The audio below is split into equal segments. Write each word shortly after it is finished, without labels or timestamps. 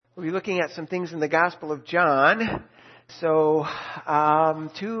We'll be looking at some things in the Gospel of John. So,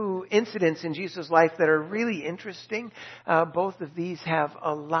 two incidents in Jesus' life that are really interesting. Both of these have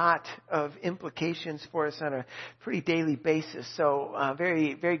a lot of implications for us on a pretty daily basis. So,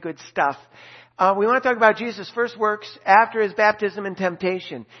 very, very good stuff. We want to talk about Jesus' first works after his baptism and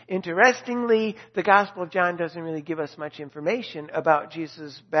temptation. Interestingly, the Gospel of John doesn't really give us much information about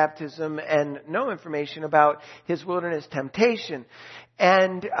Jesus' baptism and no information about his wilderness temptation.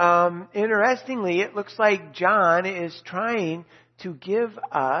 And interestingly, it looks like John is trying to give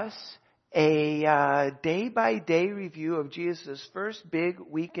us a day-by-day review of Jesus' first big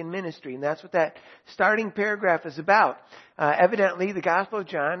week in ministry. And that's what that starting paragraph is about. Evidently, the Gospel of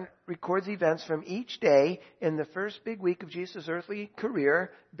John records events from each day in the first big week of Jesus' earthly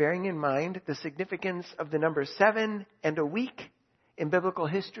career, bearing in mind the significance of the number 7 and a week in biblical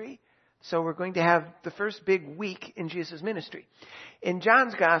history. So we're going to have the first big week in Jesus' ministry. In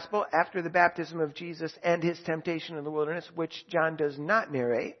John's Gospel, after the baptism of Jesus and his temptation in the wilderness, which John does not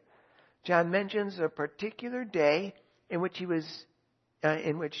narrate, John mentions a particular day in which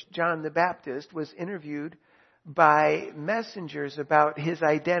John the Baptist was interviewed by messengers about his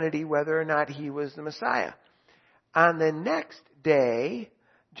identity, whether or not he was the Messiah. On the next day,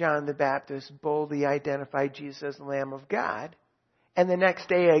 John the Baptist boldly identified Jesus as the Lamb of God. And the next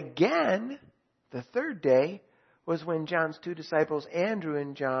day again, the third day, was when John's two disciples, Andrew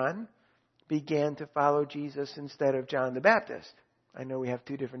and John, began to follow Jesus instead of John the Baptist. I know we have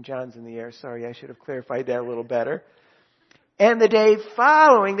two different Johns in the air. Sorry, I should have clarified that a little better. And the day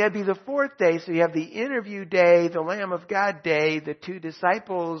following, that'd be the fourth day. So you have the interview day, the Lamb of God day, the two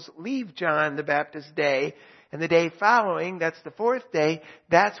disciples leave John the Baptist day. And the day following, that's the fourth day,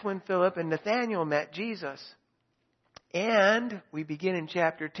 that's when Philip and Nathanael met Jesus. And we begin in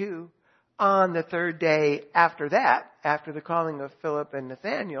chapter 2. On the third day after that, after the calling of Philip and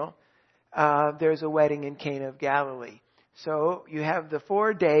Nathanael, there's a wedding in Cana of Galilee. So you have the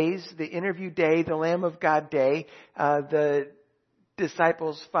 4 days, the interview day, the Lamb of God day, the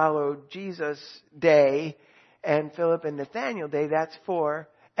disciples followed Jesus day, and Philip and Nathanael day, that's 4.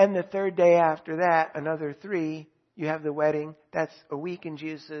 And the third day after that, another 3, you have the wedding. That's a week in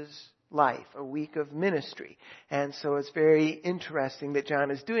Jesus' life, a week of ministry. And so it's very interesting that John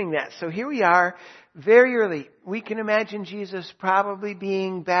is doing that. So here we are, very early. We can imagine Jesus probably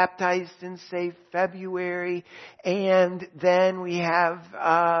being baptized in, say, February. And then we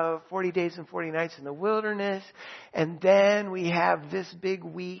have 40 days and 40 nights in the wilderness. And then we have this big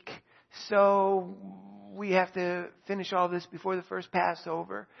week. So we have to finish all this before the first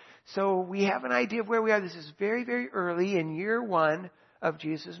Passover. So we have an idea of where we are. This is very, very early in year 1 of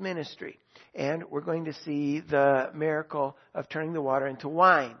Jesus' ministry. And we're going to see the miracle of turning the water into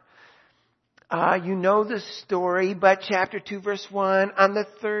wine. You know the story, but chapter 2, verse 1, on the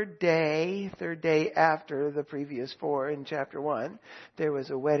third day after the previous 4 in chapter 1, there was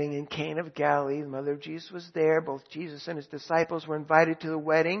a wedding in Cana of Galilee. The mother of Jesus was there. Both Jesus and his disciples were invited to the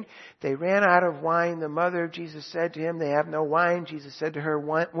wedding. They ran out of wine. The mother of Jesus said to him, "They have no wine." Jesus said to her,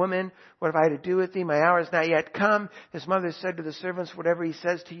 "Woman, what have I to do with thee? My hour is not yet come." His mother said to the servants, "Whatever he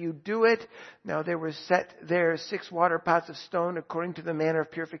says to you, do it." Now there were set there 6 water pots of stone according to the manner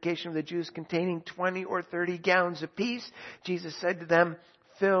of purification of the Jews, containing 20 or 30 gallons apiece. Jesus said to them,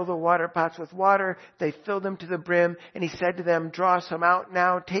 "Fill the water pots with water." They filled them to the brim, and he said to them, "Draw some out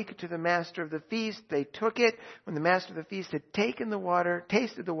now, take it to the master of the feast." They took it. When the master of the feast had tasted the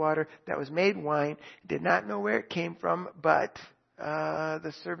water that was made wine, he did not know where it came from, but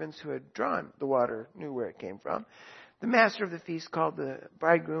the servants who had drawn the water knew where it came from. The master of the feast called the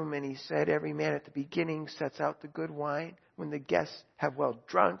bridegroom, and he said, "Every man at the beginning sets out the good wine. When the guests have well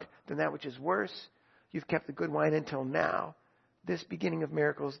drunk, then that which is worse. You've kept the good wine until now." This beginning of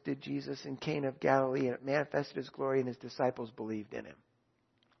miracles did Jesus in Cana of Galilee, and it manifested his glory, and his disciples believed in him.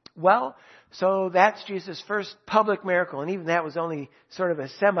 Well, so that's Jesus' first public miracle. And even that was only sort of a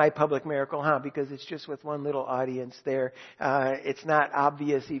semi-public miracle, because it's just with one little audience there. It's not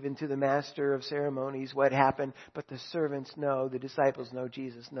obvious even to the master of ceremonies what happened, but the servants know, the disciples know,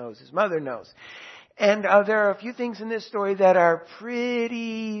 Jesus knows, his mother knows. And there are a few things in this story that are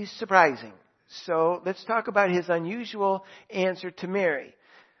pretty surprising. So let's talk about his unusual answer to Mary.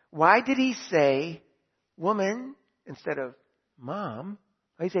 Why did he say, "Woman," instead of "Mom"?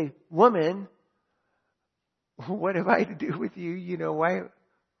 I say, "Woman, what have I to do with you?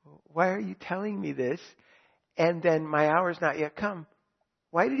 Why are you telling me this? And then my hour's not yet come."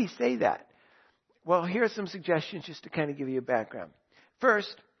 Why did he say that? Well, here are some suggestions just to kind of give you a background.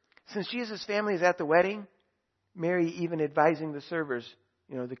 First, since Jesus' family is at the wedding, Mary even advising the servers,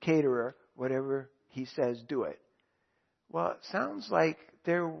 the caterer, whatever he says, do it. Well, it sounds like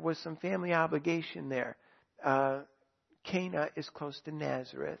there was some family obligation there. Cana is close to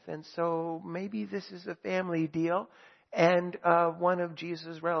Nazareth, and so maybe this is a family deal, and one of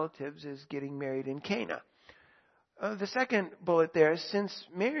Jesus' relatives is getting married in Cana. The second bullet there, since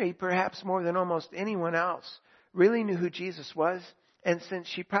Mary, perhaps more than almost anyone else, really knew who Jesus was, and since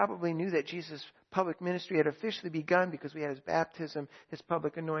she probably knew that Jesus' public ministry had officially begun because we had his baptism, his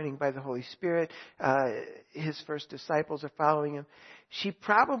public anointing by the Holy Spirit, his first disciples are following him, she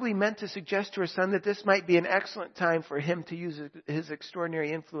probably meant to suggest to her son that this might be an excellent time for him to use his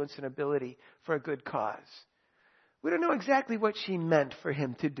extraordinary influence and ability for a good cause. We don't know exactly what she meant for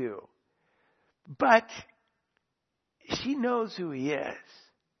him to do, but she knows who he is,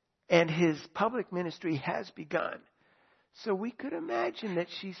 and his public ministry has begun. So we could imagine that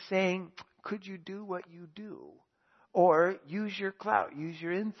she's saying, could you do what you do? Or use your clout, use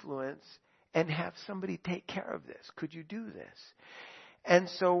your influence, and have somebody take care of this. Could you do this? And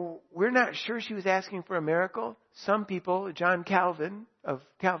so we're not sure she was asking for a miracle. Some people, John Calvin of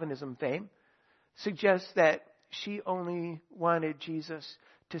Calvinism fame, suggests that she only wanted Jesus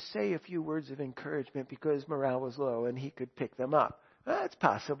to say a few words of encouragement because morale was low and he could pick them up. That's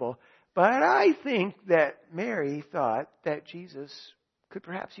possible. But I think that Mary thought that Jesus could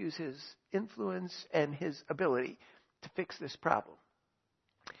perhaps use his influence and his ability to fix this problem.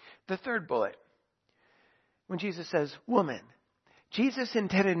 The third bullet, when Jesus says, woman, Jesus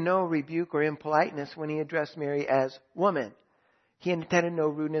intended no rebuke or impoliteness when he addressed Mary as woman. He intended no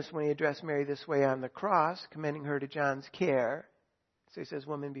rudeness when he addressed Mary this way on the cross, commending her to John's care. So he says,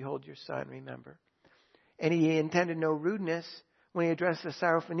 woman, behold your son, remember. And he intended no rudeness when he addressed the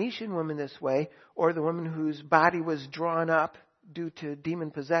Syrophoenician woman this way, or the woman whose body was drawn up due to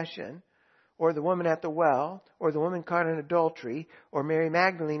demon possession, or the woman at the well, or the woman caught in adultery, or Mary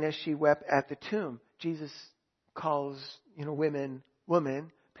Magdalene as she wept at the tomb. Jesus calls, women,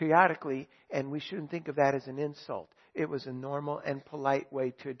 woman, periodically, and we shouldn't think of that as an insult. It was a normal and polite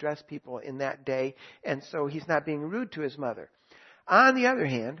way to address people in that day, and so he's not being rude to his mother. On the other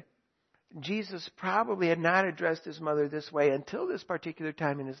hand, Jesus probably had not addressed his mother this way until this particular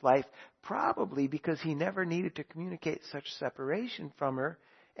time in his life, probably because he never needed to communicate such separation from her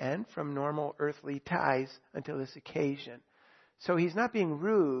and from normal earthly ties until this occasion. So he's not being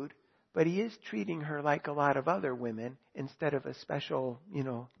rude, but he is treating her like a lot of other women instead of a special,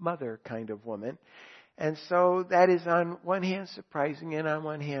 mother kind of woman. And so that is on one hand surprising and on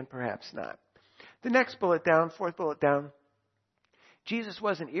one hand perhaps not. The next bullet down, fourth bullet down, Jesus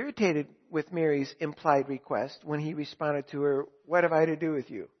wasn't irritated with Mary's implied request when he responded to her, what have I to do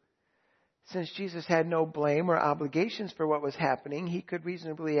with you? Since Jesus had no blame or obligations for what was happening, he could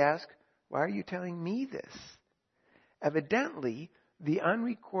reasonably ask, why are you telling me this? Evidently, the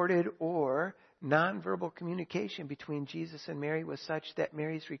unrecorded or nonverbal communication between Jesus and Mary was such that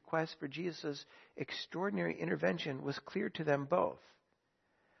Mary's request for Jesus' extraordinary intervention was clear to them both.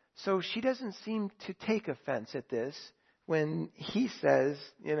 So she doesn't seem to take offense at this when he says,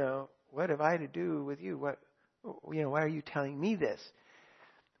 what have I to do with you? Why are you telling me this?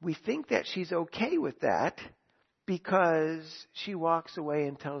 We think that she's okay with that because she walks away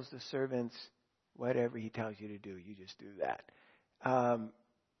and tells the servants, whatever he tells you to do, you just do that.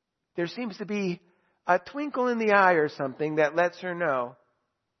 There seems to be a twinkle in the eye or something that lets her know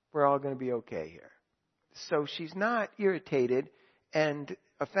we're all going to be okay here. So she's not irritated and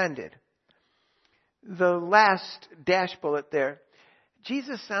offended. The last dash bullet there,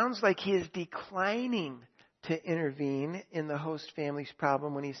 Jesus sounds like he is declining to intervene in the host family's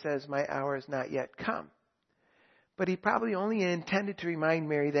problem when he says, my hour has not yet come. But he probably only intended to remind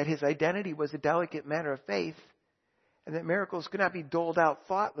Mary that his identity was a delicate matter of faith and that miracles could not be doled out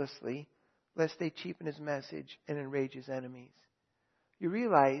thoughtlessly lest they cheapen his message and enrage his enemies. You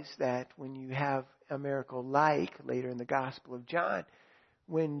realize that when you have a miracle like later in the Gospel of John,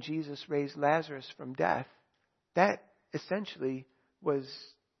 when Jesus raised Lazarus from death, that essentially was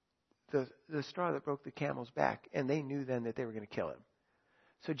the straw that broke the camel's back, and they knew then that they were going to kill him.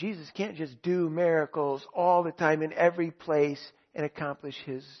 So Jesus can't just do miracles all the time in every place and accomplish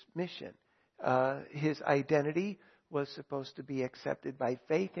his mission. His identity was supposed to be accepted by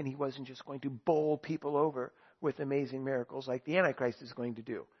faith, and he wasn't just going to bowl people over with amazing miracles like the Antichrist is going to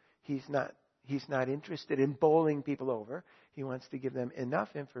do. He's not interested in bowling people over. He wants to give them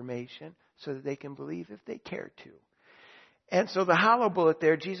enough information so that they can believe if they care to. And so the hollow bullet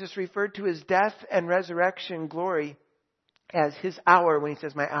there, Jesus referred to his death and resurrection glory as his hour when he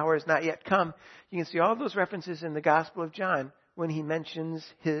says, my hour has not yet come. You can see all those references in the Gospel of John when he mentions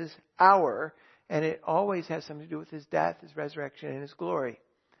his hour, and it always has something to do with his death, his resurrection, and his glory.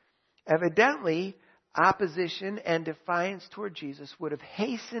 Evidently, opposition and defiance toward Jesus would have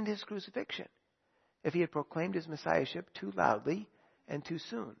hastened his crucifixion if he had proclaimed his messiahship too loudly and too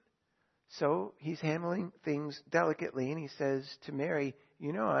soon. So he's handling things delicately, and he says to Mary,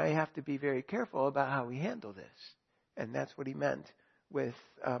 I have to be very careful about how we handle this. And that's what he meant with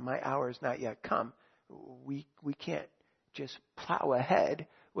my hour's not yet come. We can't just plow ahead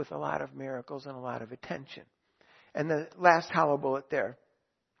with a lot of miracles and a lot of attention. And the last hollow bullet there.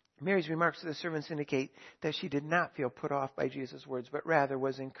 Mary's remarks to the servants indicate that she did not feel put off by Jesus' words, but rather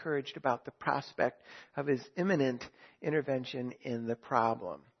was encouraged about the prospect of his imminent intervention in the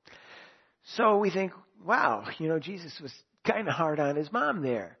problem. So we think, wow, Jesus was kind of hard on his mom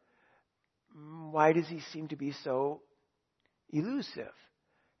there. Why does he seem to be so elusive?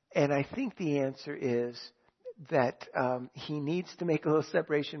 And I think the answer is that he needs to make a little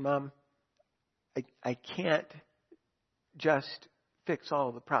separation. Mom, I can't just fix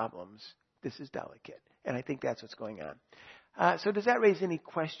all the problems. This is delicate. And I think that's what's going on. So does that raise any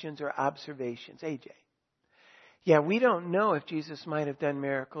questions or observations? AJ? Yeah, we don't know if Jesus might have done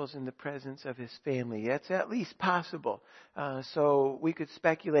miracles in the presence of his family. That's at least possible. So we could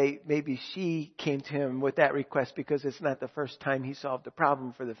speculate maybe she came to him with that request because it's not the first time he solved a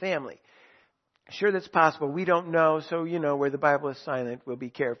problem for the family. Sure, that's possible. We don't know. So, where the Bible is silent, we'll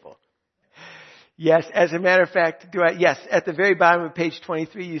be careful. Yes, as a matter of fact, yes, at the very bottom of page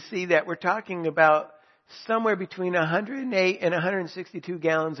 23, you see that we're talking about somewhere between 108 and 162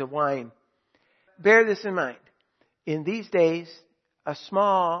 gallons of wine. Bear this in mind. In these days, a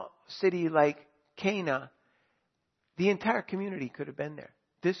small city like Cana, the entire community could have been there.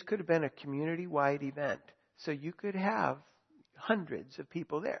 This could have been a community-wide event. So you could have hundreds of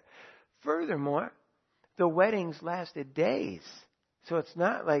people there. Furthermore, the weddings lasted days. So it's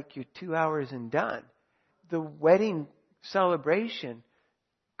not like you're 2 hours and done. The wedding celebration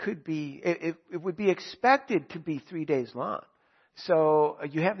could be, it would be expected to be 3 days long. So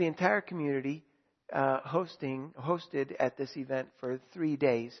you have the entire community hosted at this event for 3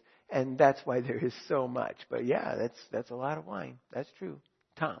 days, and that's why there is so much. But yeah, that's a lot of wine. That's true.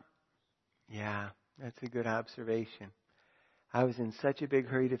 Tom? Yeah, that's a good observation. I was in such a big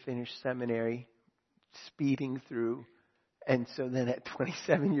hurry to finish seminary, speeding through. And so then at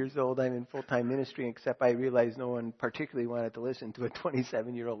 27 years old, I'm in full-time ministry, except I realized no one particularly wanted to listen to a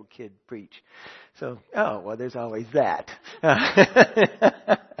 27-year-old kid preach. So, there's always that.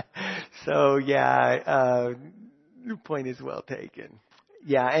 So, yeah, your point is well taken.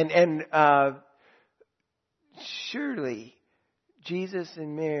 Yeah, and surely Jesus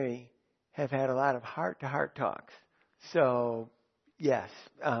and Mary have had a lot of heart-to-heart talks. So, yes,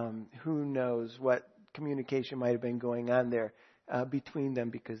 who knows what communication might have been going on there between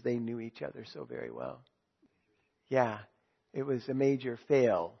them because they knew each other so very well. Yeah, it was a major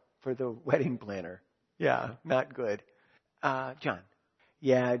fail for the wedding planner. Yeah, not good. John.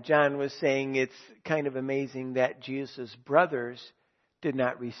 Yeah, John was saying it's kind of amazing that Jesus' brothers did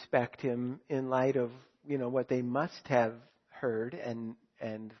not respect him in light of, what they must have heard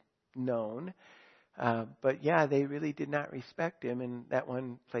and known. But yeah, they really did not respect him. In that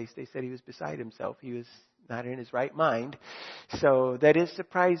one place, they said he was beside himself. He was not in his right mind. So that is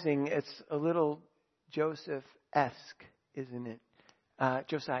surprising. It's a little Joseph-esque, isn't it?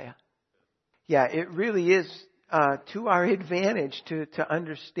 Josiah. Yeah, it really is to our advantage to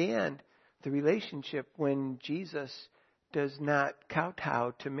understand the relationship when Jesus does not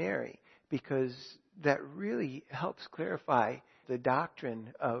kowtow to Mary, because that really helps clarify the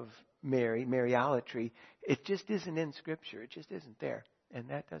doctrine of Mary, Mariolatry. It just isn't in Scripture. It just isn't there. And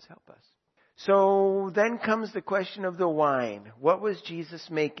that does help us. So then comes the question of the wine. What was Jesus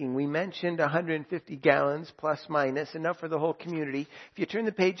making? We mentioned 150 gallons plus minus, enough for the whole community. If you turn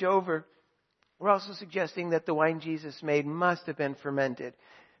the page over, we're also suggesting that the wine Jesus made must have been fermented,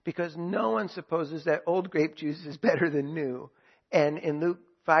 because no one supposes that old grape juice is better than new. And in Luke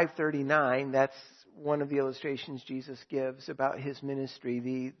 5:39, that's one of the illustrations Jesus gives about his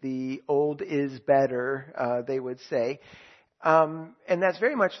ministry. The old is better, they would say. And that's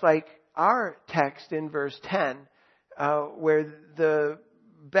very much like our text in verse 10, where the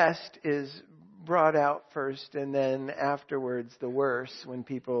best is brought out first and then afterwards the worse when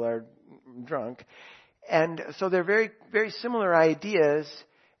people are drunk. And so they're very, very similar ideas.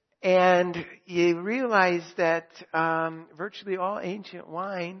 And you realize that virtually all ancient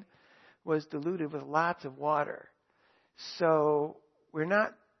wine was diluted with lots of water. So we're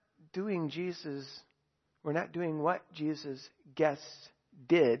not doing what Jesus' guests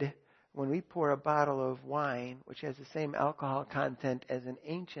did when we pour a bottle of wine, which has the same alcohol content as an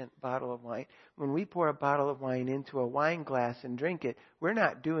ancient bottle of wine. When we pour a bottle of wine into a wine glass and drink it, we're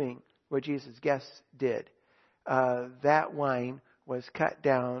not doing what Jesus' guests did. That wine was cut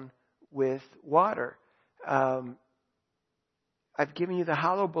down with water. I've given you the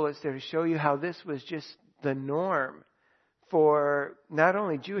hollow bullets there to show you how this was just the norm for not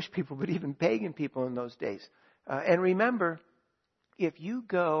only Jewish people, but even pagan people in those days. And remember, if you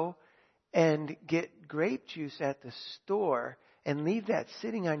go and get grape juice at the store and leave that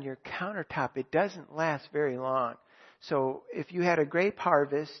sitting on your countertop, it doesn't last very long. So if you had a grape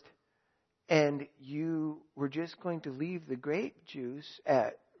harvest and you were just going to leave the grape juice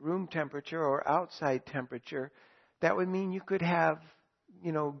at room temperature or outside temperature, that would mean you could have,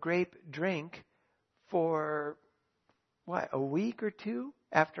 grape drink for, a week or two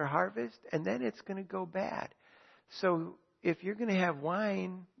after harvest, and then it's going to go bad. So if you're going to have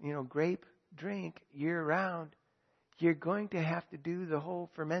wine, grape drink year-round, you're going to have to do the whole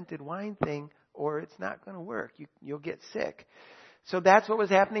fermented wine thing, or it's not going to work. You'll get sick. So that's what was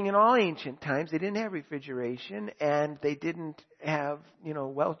happening in all ancient times. They didn't have refrigeration, and they didn't have,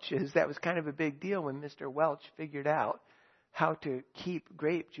 Welch's. That was kind of a big deal when Mr. Welch figured out how to keep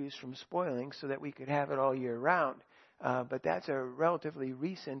grape juice from spoiling so that we could have it all year round. But that's a relatively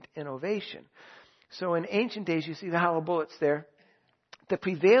recent innovation. So in ancient days, you see the hollow bullets there. The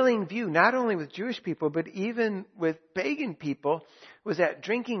prevailing view, not only with Jewish people, but even with pagan people, was that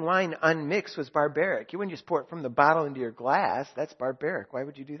drinking wine unmixed was barbaric. You wouldn't just pour it from the bottle into your glass. That's barbaric. Why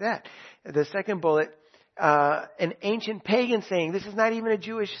would you do that? The second bullet, an ancient pagan saying, this is not even a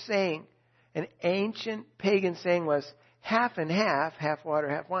Jewish saying. An ancient pagan saying was, half and half water,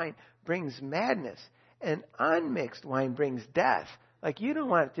 half wine, brings madness. And unmixed wine brings death. Like, you don't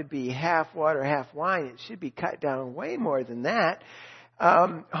want it to be half water, half wine. It should be cut down way more than that.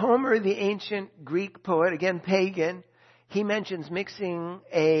 Homer, the ancient Greek poet, again pagan, he mentions mixing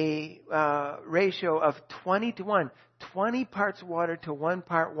a ratio of 20-1, 20 parts water to 1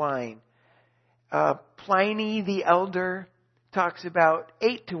 part wine. Pliny the Elder talks about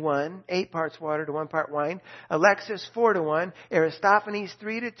 8-1, 8 parts water to 1 part wine. Alexis 4-1, Aristophanes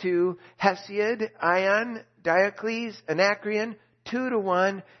 3-2, Hesiod, Ion, Diocles, Anacreon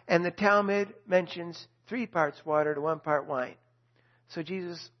 2-1, and the Talmud mentions 3 parts water to 1 part wine. So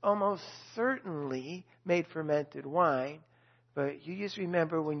Jesus almost certainly made fermented wine, but you just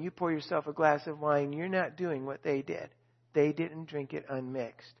remember when you pour yourself a glass of wine, you're not doing what they did. They didn't drink it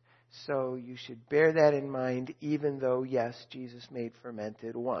unmixed. So you should bear that in mind, even though, yes, Jesus made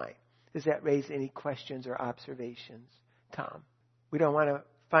fermented wine. Does that raise any questions or observations, Tom? We don't want to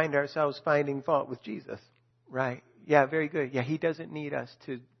find ourselves finding fault with Jesus. Right. Yeah, very good. Yeah, he doesn't need us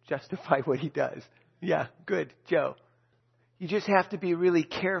to justify what he does. Yeah, good. Joe. You just have to be really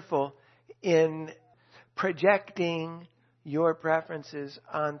careful in projecting your preferences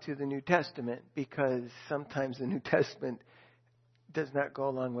onto the New Testament, because sometimes the New Testament does not go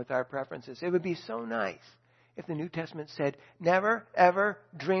along with our preferences. It would be so nice if the New Testament said, never, ever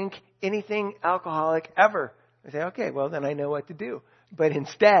drink anything alcoholic ever. I say, okay, well, then I know what to do. But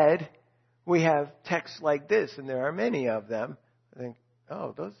instead, we have texts like this, and there are many of them. I think,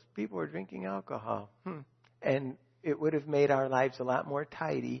 oh, those people are drinking alcohol. And it would have made our lives a lot more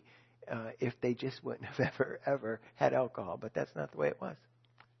tidy if they just wouldn't have ever had alcohol. But that's not the way it was.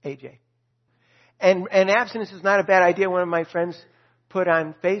 AJ. And abstinence is not a bad idea. One of my friends put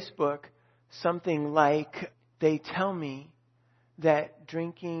on Facebook something like, they tell me that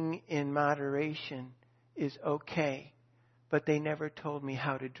drinking in moderation is okay, but they never told me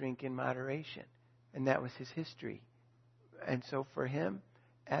how to drink in moderation. And that was his history. And so for him,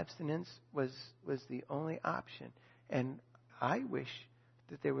 abstinence was the only option. And I wish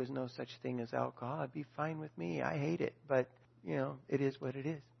that there was no such thing as alcohol. It'd be fine with me. I hate it. But, it is what it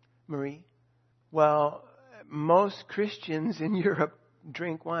is. Marie? Well, most Christians in Europe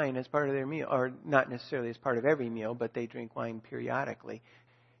drink wine as part of their meal, or not necessarily as part of every meal, but they drink wine periodically.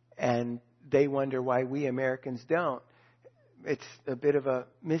 And they wonder why we Americans don't. It's a bit of a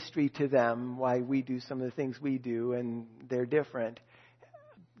mystery to them why we do some of the things we do, and they're different.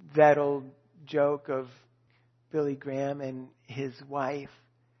 That old joke of Billy Graham and his wife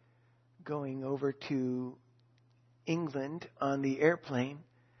going over to England on the airplane.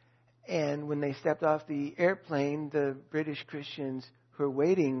 And when they stepped off the airplane, the British Christians who were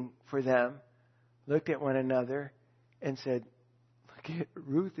waiting for them looked at one another and said, look,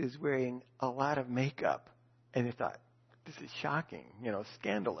 Ruth is wearing a lot of makeup. And they thought, this is shocking,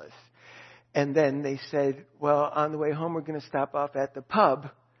 scandalous. And then they said, well, on the way home, we're going to stop off at the pub.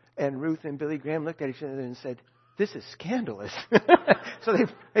 And Ruth and Billy Graham looked at each other and said, this is scandalous. So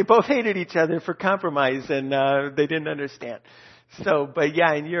they both hated each other for compromise, and they didn't understand. So, but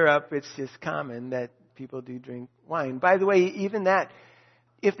yeah, in Europe, it's just common that people do drink wine. By the way, even that,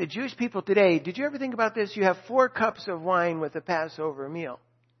 if the Jewish people today, did you ever think about this? You have 4 cups of wine with a Passover meal.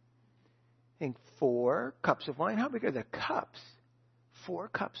 Think 4 cups of wine. How big are the cups? 4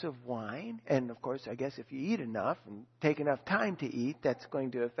 cups of wine. And of course, I guess if you eat enough and take enough time to eat, that's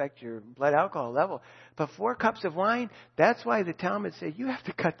going to affect your blood alcohol level. But 4 cups of wine, that's why the Talmud said you have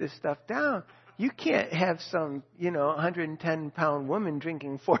to cut this stuff down. You can't have some, 110-pound woman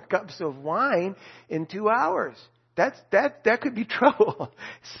drinking 4 cups of wine in 2 hours. That could be trouble.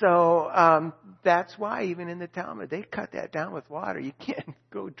 So that's why even in the Talmud they cut that down with water. You can't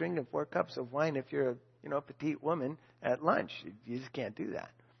go drinking 4 cups of wine if you're a petite woman at lunch. You just can't do that.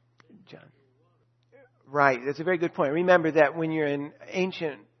 John. Right. That's a very good point. Remember that when you're in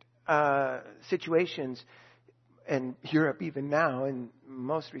ancient situations, and Europe even now in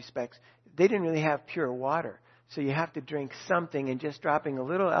most respects, they didn't really have pure water. So you have to drink something, and just dropping a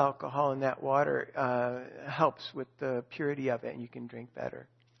little alcohol in that water helps with the purity of it, and you can drink better.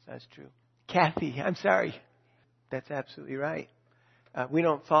 That's true. Kathy, I'm sorry. That's absolutely right. We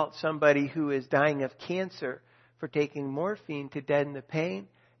don't fault somebody who is dying of cancer for taking morphine to deaden the pain.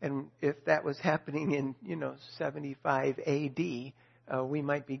 And if that was happening in, 75 A.D., we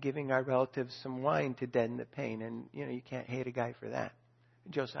might be giving our relatives some wine to deaden the pain. And, you can't hate a guy for that.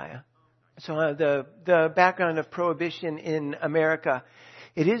 Josiah. So the background of prohibition in America,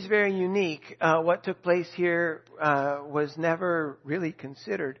 it is very unique. What took place here was never really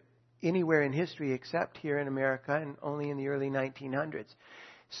considered anywhere in history except here in America, and only in the early 1900s.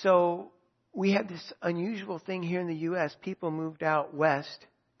 So we had this unusual thing here in the U.S. People moved out west,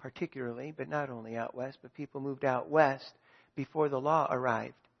 particularly, but not only out west, but people moved out west before the law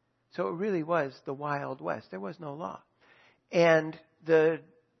arrived. So it really was the Wild West. There was no law. And the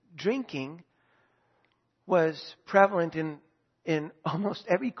drinking was prevalent in almost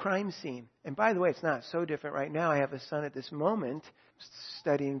every crime scene. And by the way, it's not so different right now. I have a son at this moment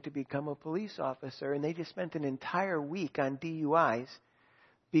studying to become a police officer, and they just spent an entire week on DUIs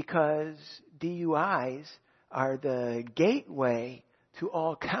because DUIs are the gateway to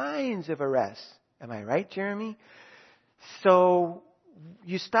all kinds of arrests. Am I right, Jeremy? So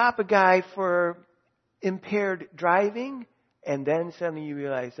you stop a guy for impaired driving, and then suddenly you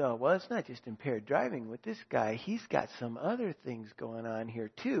realize, oh, well, it's not just impaired driving with this guy. He's got some other things going on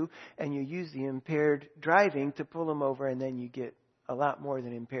here, too. And you use the impaired driving to pull him over, and then you get a lot more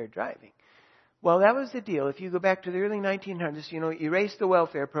than impaired driving. Well, that was the deal. If you go back to the early 1900s, erase the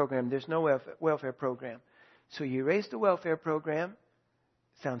welfare program. There's no welfare program. So you erase the welfare program.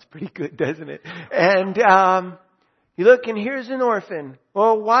 Sounds pretty good, doesn't it? And you look, and here's an orphan.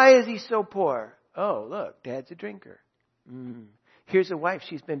 Well, why is he so poor? Oh, look, Dad's a drinker. Here's a wife.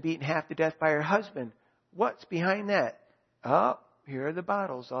 She's been beaten half to death by her husband. What's behind that? Oh, here are the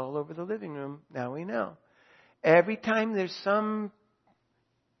bottles all over the living room. Now we know. Every time there's some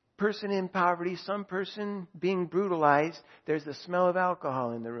person in poverty, some person being brutalized, there's the smell of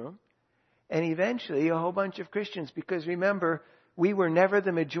alcohol in the room. And eventually a whole bunch of Christians, because remember, we were never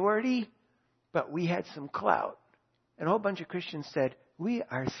the majority, but we had some clout. And a whole bunch of Christians said, we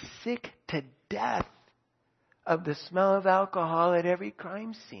are sick to death of the smell of alcohol at every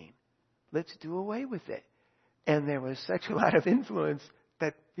crime scene. Let's do away with it. And there was such a lot of influence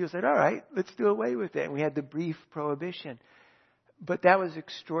that people said, all right, let's do away with it. And we had the brief prohibition. But that was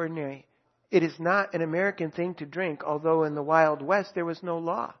extraordinary. It is not an American thing to drink, although in the Wild West there was no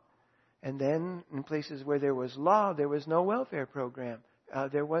law. And then in places where there was law, there was no welfare program.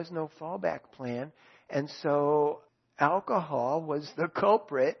 There was no fallback plan. And so alcohol was the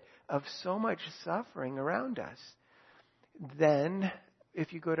culprit of so much suffering around us. Then,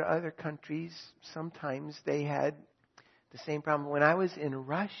 if you go to other countries, sometimes they had the same problem. When I was in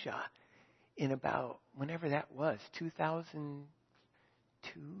Russia, in about, whenever that was,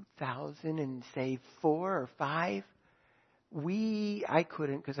 2004 or 5, I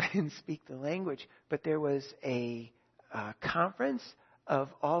couldn't because I didn't speak the language, but there was a conference of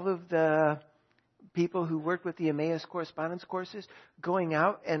all of the people who worked with the Emmaus correspondence courses going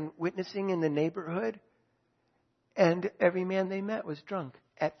out and witnessing in the neighborhood. And every man they met was drunk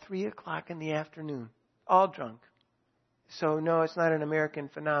at 3 o'clock in the afternoon. All drunk. So no, it's not an American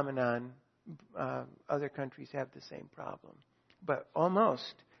phenomenon. Other countries have the same problem. But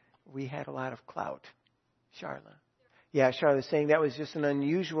almost, we had a lot of clout. Charla. Yeah, Charlotte's saying that was just an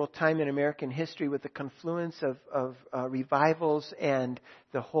unusual time in American history with the confluence of revivals and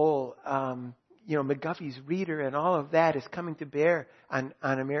the whole McGuffey's Reader and all of that is coming to bear on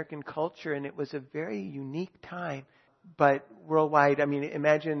American culture. And it was a very unique time, but worldwide. I mean,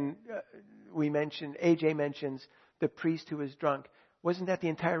 imagine AJ mentions the priest who was drunk. Wasn't that the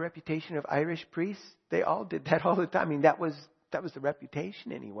entire reputation of Irish priests? They all did that all the time. I mean, that was that was the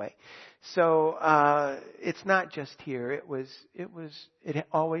reputation anyway. So it's not just here. It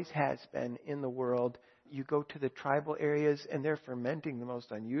always has been in the world. You go to the tribal areas and they're fermenting the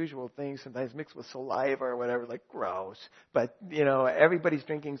most unusual things, sometimes mixed with saliva or whatever, like gross. But, everybody's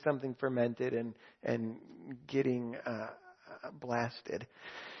drinking something fermented and getting blasted.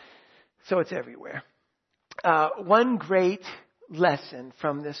 So it's everywhere. One great lesson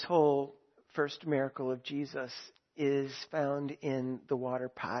from this whole first miracle of Jesus is found in the water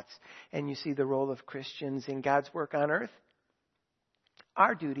pots. And you see the role of Christians in God's work on earth.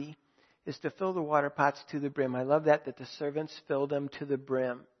 Our duty is to fill the water pots to the brim. I love that the servants filled them to the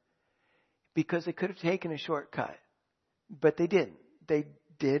brim, because they could have taken a shortcut, but they didn't. They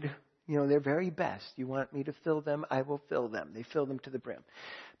did, their very best. You want me to fill them? I will fill them. They filled them to the brim.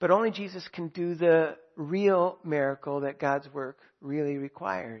 But only Jesus can do the real miracle that God's work really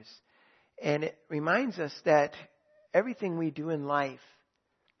requires. And it reminds us that everything we do in life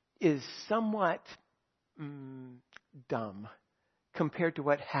is somewhat dumb compared to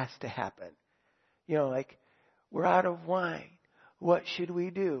what has to happen. Like, we're out of wine. What should we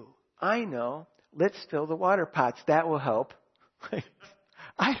do? I know. Let's fill the water pots. That will help.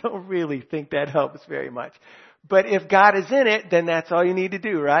 I don't really think that helps very much. But if God is in it, then that's all you need to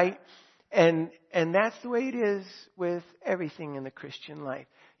do, right? And that's the way it is with everything in the Christian life.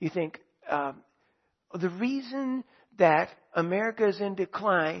 You think, the reason that America is in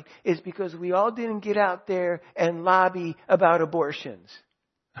decline is because we all didn't get out there and lobby about abortions.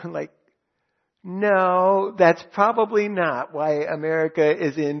 Like, no, that's probably not why America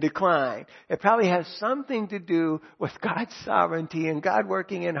is in decline. It probably has something to do with God's sovereignty and God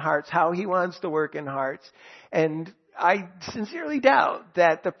working in hearts, how He wants to work in hearts. And I sincerely doubt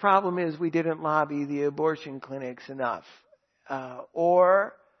that the problem is we didn't lobby the abortion clinics enough.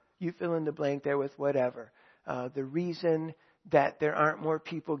 Or you fill in the blank there with whatever. The reason that there aren't more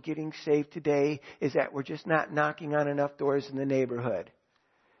people getting saved today is that we're just not knocking on enough doors in the neighborhood.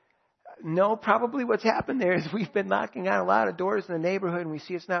 No, probably what's happened there is we've been knocking on a lot of doors in the neighborhood and we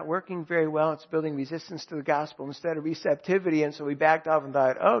see it's not working very well. It's building resistance to the gospel instead of receptivity. And so we backed off and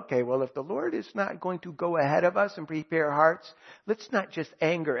thought, okay, well, if the Lord is not going to go ahead of us and prepare hearts, let's not just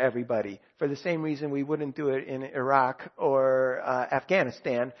anger everybody for the same reason we wouldn't do it in Iraq or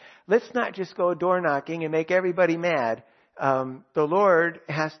Afghanistan. Let's not just go door knocking and make everybody mad. The Lord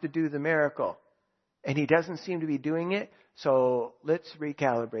has to do the miracle. And He doesn't seem to be doing it. So let's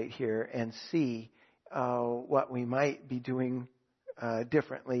recalibrate here and see what we might be doing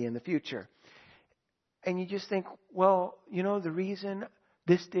differently in the future. And you just think, well, the reason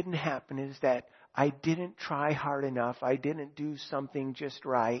this didn't happen is that I didn't try hard enough. I didn't do something just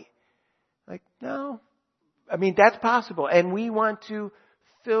right. Like, no. I mean, that's possible. And we want to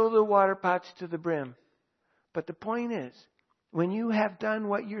fill the water pots to the brim. But the point is, when you have done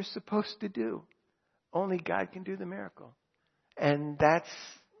what you're supposed to do, only God can do the miracle. And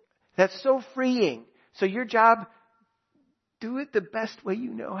that's so freeing. So your job, do it the best way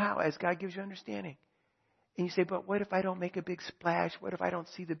you know how, as God gives you understanding. And you say, but what if I don't make a big splash? What if I don't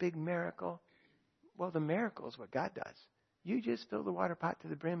see the big miracle? Well, the miracle is what God does. You just fill the water pot to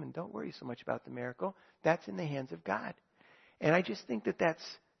the brim and don't worry so much about the miracle. That's in the hands of God. And I just think that that's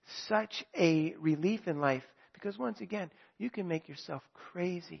such a relief in life. Because once again, you can make yourself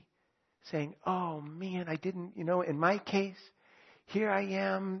crazy saying, oh man, I didn't, in my case, here I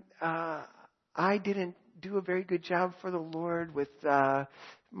am. I didn't do a very good job for the Lord with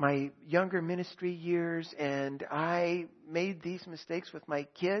my younger ministry years, and I made these mistakes with my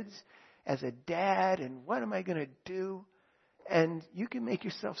kids as a dad, and what am I going to do? And you can make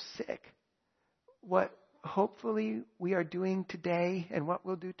yourself sick. What hopefully we are doing today and what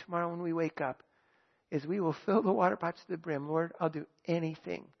we'll do tomorrow when we wake up is we will fill the water pots to the brim. Lord, I'll do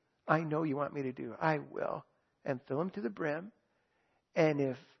anything I know you want me to do. I will. And fill them to the brim. And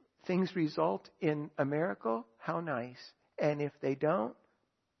if things result in a miracle, how nice. And if they don't,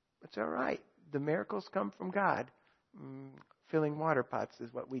 it's all right. The miracles come from God. Filling water pots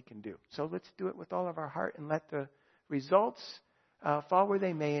is what we can do. So let's do it with all of our heart and let the results fall where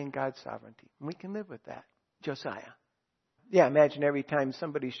they may in God's sovereignty. And we can live with that. Josiah. Yeah, imagine every time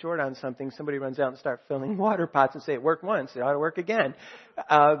somebody's short on something, somebody runs out and starts filling water pots and say it worked once, it ought to work again.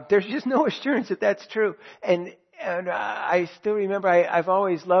 There's just no assurance that that's true. And I still remember I've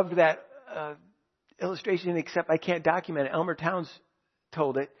always loved that illustration, except I can't document it. Elmer Towns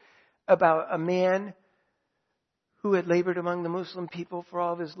told it about a man who had labored among the Muslim people for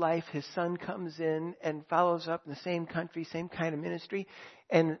all of his life. His son comes in and follows up in the same country, same kind of ministry.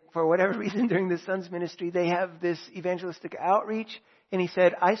 And for whatever reason, during the son's ministry, they have this evangelistic outreach. And he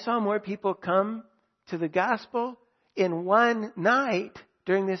said, I saw more people come to the gospel in one night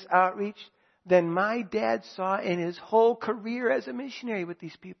during this outreach than my dad saw in his whole career as a missionary with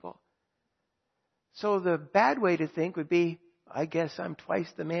these people. So the bad way to think would be, I guess I'm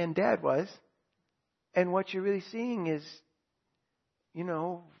twice the man Dad was. And what you're really seeing is,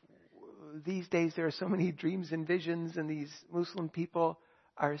 these days there are so many dreams and visions, and these Muslim people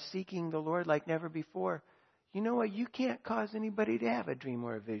are seeking the Lord like never before. You know what? You can't cause anybody to have a dream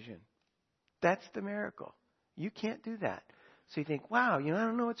or a vision. That's the miracle. You can't do that. So you think, wow, I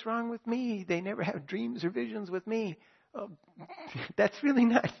don't know what's wrong with me. They never have dreams or visions with me. Oh, that's really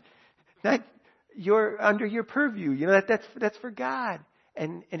not under your purview. That's for God.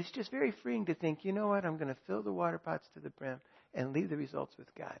 And it's just very freeing to think, you know what, I'm going to fill the water pots to the brim and leave the results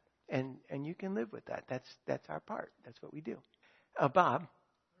with God. And you can live with that. That's our part. That's what we do. Bob.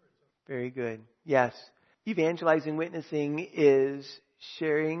 Very good. Yes. Evangelizing, witnessing is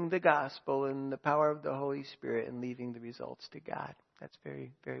sharing the gospel and the power of the Holy Spirit and leaving the results to God. That's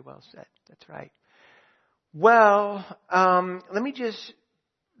very, very well said. That's right. Well, let me just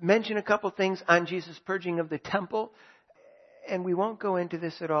mention a couple things on Jesus' purging of the temple. And we won't go into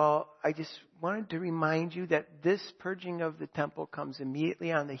this at all. I just wanted to remind you that this purging of the temple comes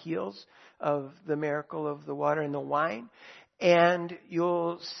immediately on the heels of the miracle of the water and the wine. And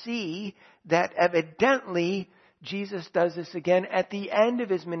you'll see that evidently Jesus does this again at the end of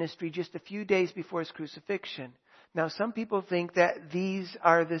his ministry, just a few days before his crucifixion. Now, some people think that these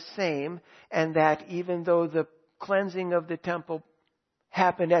are the same, and that even though the cleansing of the temple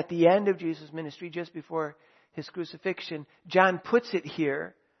happened at the end of Jesus' ministry, just before his crucifixion, John puts it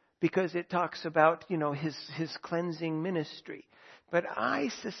here because it talks about, his cleansing ministry. But I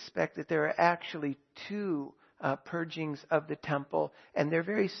suspect that there are actually two purgings of the temple, and they're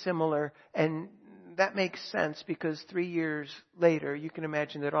very similar, and that makes sense because 3 years later, you can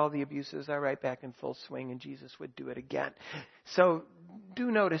imagine that all the abuses are right back in full swing, and Jesus would do it again. So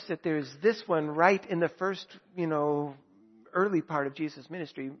do notice that there's this one right in the first, early part of Jesus'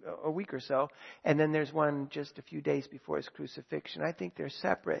 ministry, a week or so, and then there's one just a few days before his crucifixion. I think they're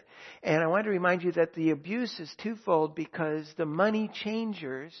separate. And I want to remind you that the abuse is twofold because the money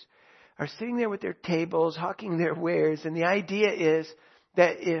changers are sitting there with their tables, hawking their wares, and the idea is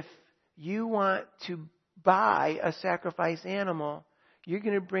that if you want to buy a sacrifice animal, you're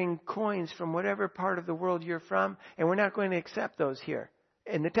going to bring coins from whatever part of the world you're from, and we're not going to accept those here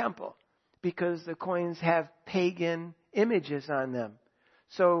in the temple because the coins have pagan images on them.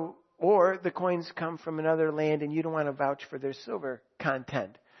 So, or the coins come from another land and you don't want to vouch for their silver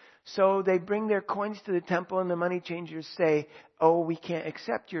content. So they bring their coins to the temple, and the money changers say, oh, we can't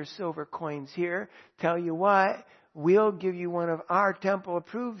accept your silver coins here. Tell you what, we'll give you one of our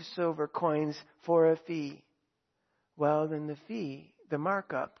temple-approved silver coins for a fee. Well, then the fee, the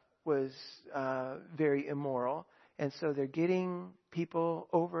markup, was very immoral. And so they're getting people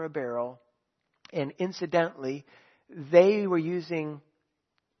over a barrel. And incidentally, they were using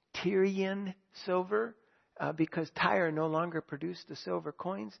Tyrian silver because Tyre no longer produced the silver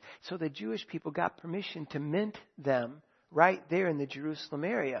coins. So the Jewish people got permission to mint them right there in the Jerusalem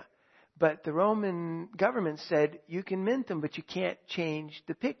area. But the Roman government said, you can mint them, but you can't change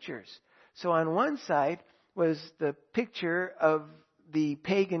the pictures. So on one side was the picture of the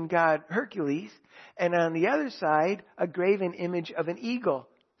pagan god Hercules, and on the other side, a graven image of an eagle.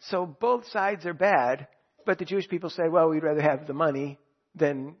 So both sides are bad, but the Jewish people say, well, we'd rather have the money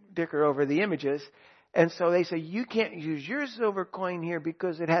than dicker over the images. And so they say, you can't use your silver coin here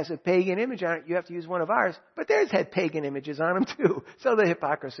because it has a pagan image on it. You have to use one of ours. But theirs had pagan images on them too. So the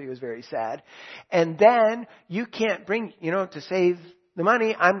hypocrisy was very sad. And then you can't bring, to save the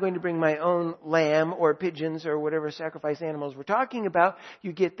money, I'm going to bring my own lamb or pigeons or whatever sacrifice animals we're talking about.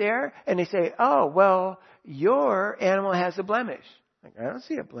 You get there and they say, oh, well, your animal has a blemish. Like, I don't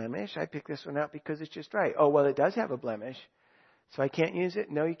see a blemish. I picked this one out because it's just right. Oh, well, it does have a blemish. So I can't use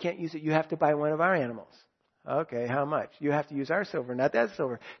it? No, you can't use it. You have to buy one of our animals. Okay, how much? You have to use our silver, not that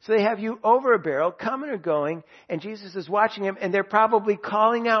silver. So they have you over a barrel, coming or going, and Jesus is watching him, and they're probably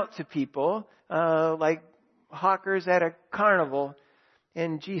calling out to people, like hawkers at a carnival.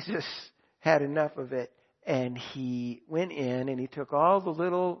 And Jesus had enough of it, and he went in and he took all the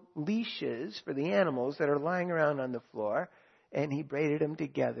little leashes for the animals that are lying around on the floor, and he braided them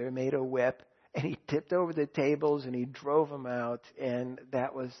together, made a whip, and he tipped over the tables and he drove them out, and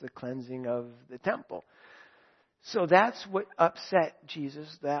that was the cleansing of the temple. So that's what upset Jesus.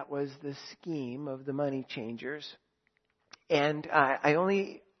 That was the scheme of the money changers. And I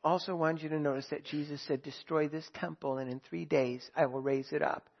only also want you to notice that Jesus said, destroy this temple, and in 3 days I will raise it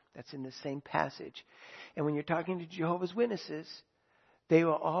up. That's in the same passage. And when you're talking to Jehovah's Witnesses, they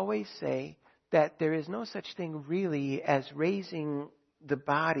will always say that there is no such thing really as raising the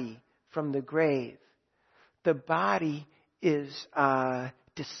body from the grave. The body is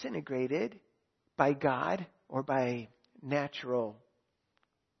disintegrated by God or by natural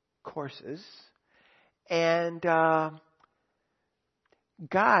courses. And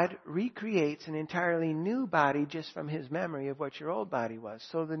God recreates an entirely new body just from his memory of what your old body was.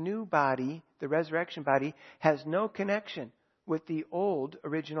 So the new body, the resurrection body, has no connection with the old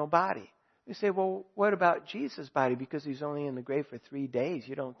original body. You say, well, what about Jesus' body? Because he's only in the grave for 3 days.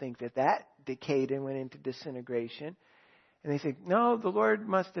 You don't think that decayed and went into disintegration. And they say, no, the Lord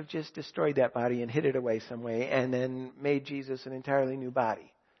must have just destroyed that body and hid it away some way and then made Jesus an entirely new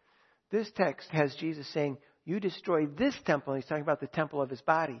body. This text has Jesus saying, you destroy this temple. He's talking about the temple of his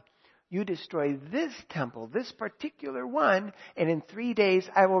body. You destroy this temple, this particular one, and in 3 days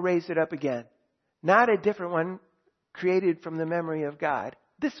I will raise it up again. Not a different one created from the memory of God.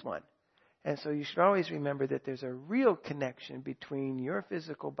 This one. And so you should always remember that there's a real connection between your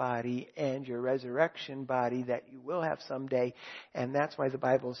physical body and your resurrection body that you will have someday. And that's why the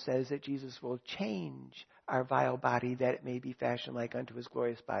Bible says that Jesus will change our vile body that it may be fashioned like unto his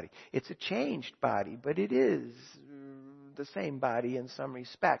glorious body. It's a changed body, but it is the same body in some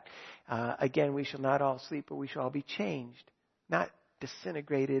respect. Again, we shall not all sleep, but we shall all be changed. Not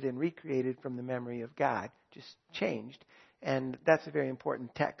disintegrated and recreated from the memory of God, just changed. And that's a very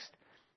important text